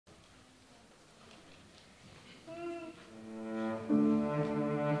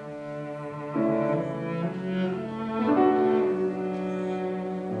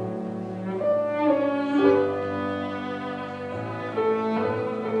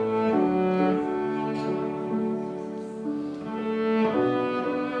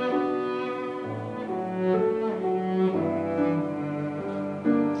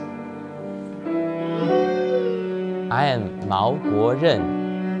am Mao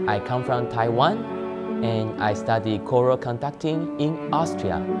Guoren. I come from Taiwan and I study choral conducting in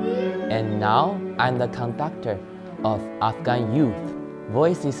Austria. And now I'm the conductor of Afghan Youth,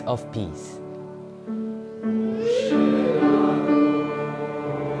 Voices of Peace.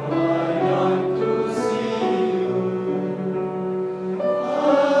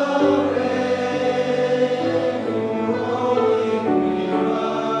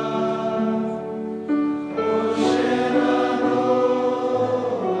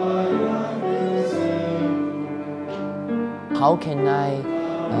 How can I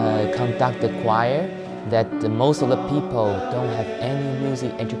conduct the choir that most of the people don't have any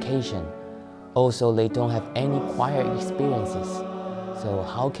music education? Also, they don't have any choir experiences. So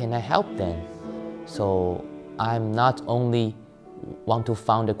how can I help them? So I'm not only want to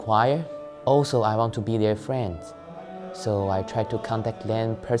found a choir, also I want to be their friend. So I try to contact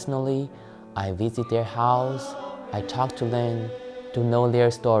them personally. I visit their house. I talk to them to know their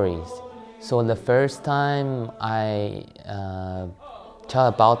stories. So the first time I tell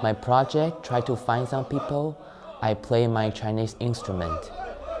about my project, try to find some people, I play my Chinese instrument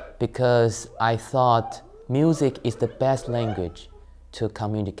because I thought music is the best language to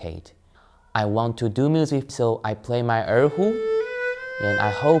communicate. I want to do music, so I play my erhu, and I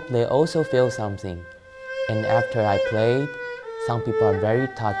hope they also feel something. And after I played, some people are very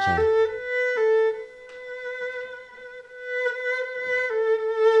touching.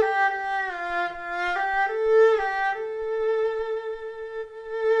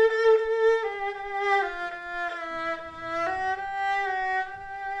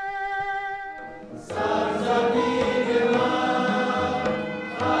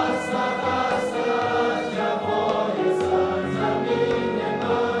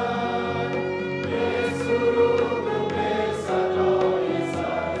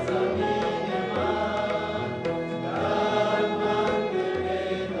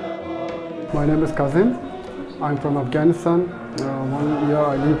 My name is Kuo-Jen. I'm from Afghanistan. 1 year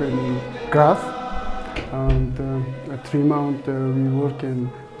I live in Graz, and 3 months we work in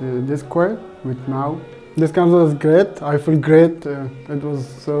this choir with Mao. This concert was great. I feel great. It was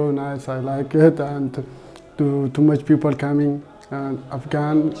so nice. I like it, and too much people coming, and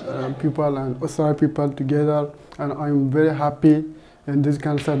Afghan people and Australian people together, and I'm very happy in this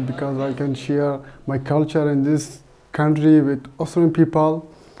concert because I can share my culture in this country with Australian people.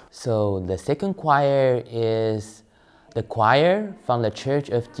 So the second choir is the choir from the Church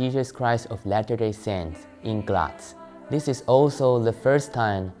of Jesus Christ of Latter-day Saints in Graz. This is also the first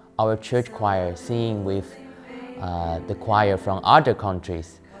time our church choir singing with the choir from other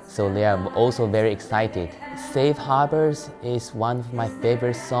countries. So they are also very excited. Safe Harbors is one of my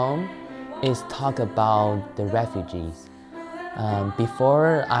favorite songs. It's talk about the refugees.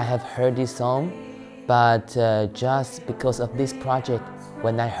 Before I have heard this song, but just because of this project,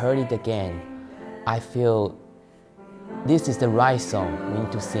 when I heard it again, I feel this is the right song we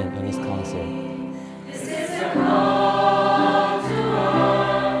need to sing in this concert. This is a call to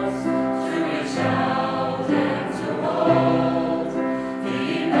us to reach out and to hold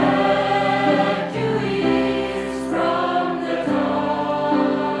the evacuees from the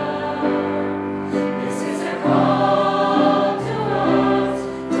dark. This is a call to us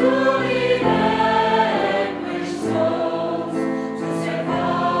to the vanquished souls, to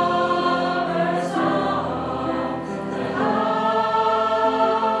survivors of the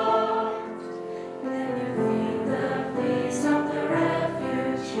heart. Can you feel the peace of the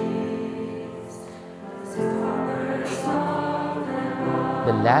refugees? Survivors of the heart.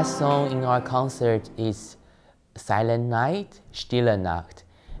 The last song in our concert is Silent Night, Stille Nacht.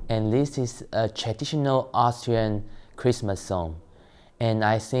 And this is a traditional Austrian Christmas song. And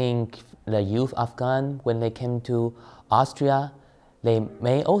I think the youth Afghan, when they came to Austria, they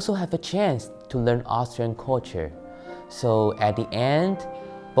may also have a chance to learn Austrian culture. So at the end,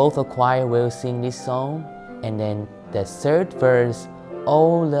 both the choir will sing this song, and then the third verse,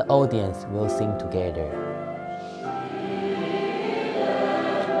 all the audience will sing together.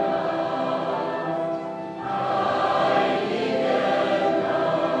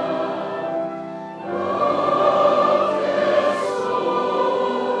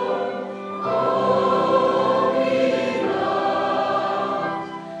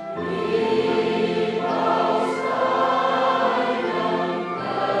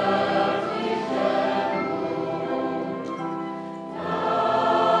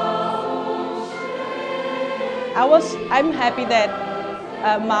 I'm happy that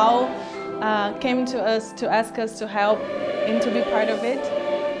Mao came to us to ask us to help and to be part of it.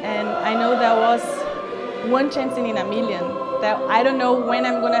 And I know that was one chance in a million. That I don't know when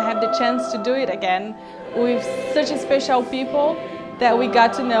I'm going to have the chance to do it again, with such special people that we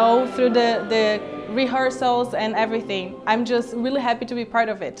got to know through the rehearsals and everything. I'm just really happy to be part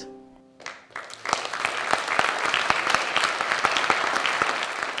of it.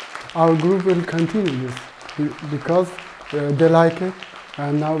 Our group will continue this because they like it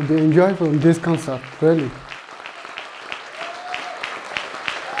and now they enjoy from this concert, really.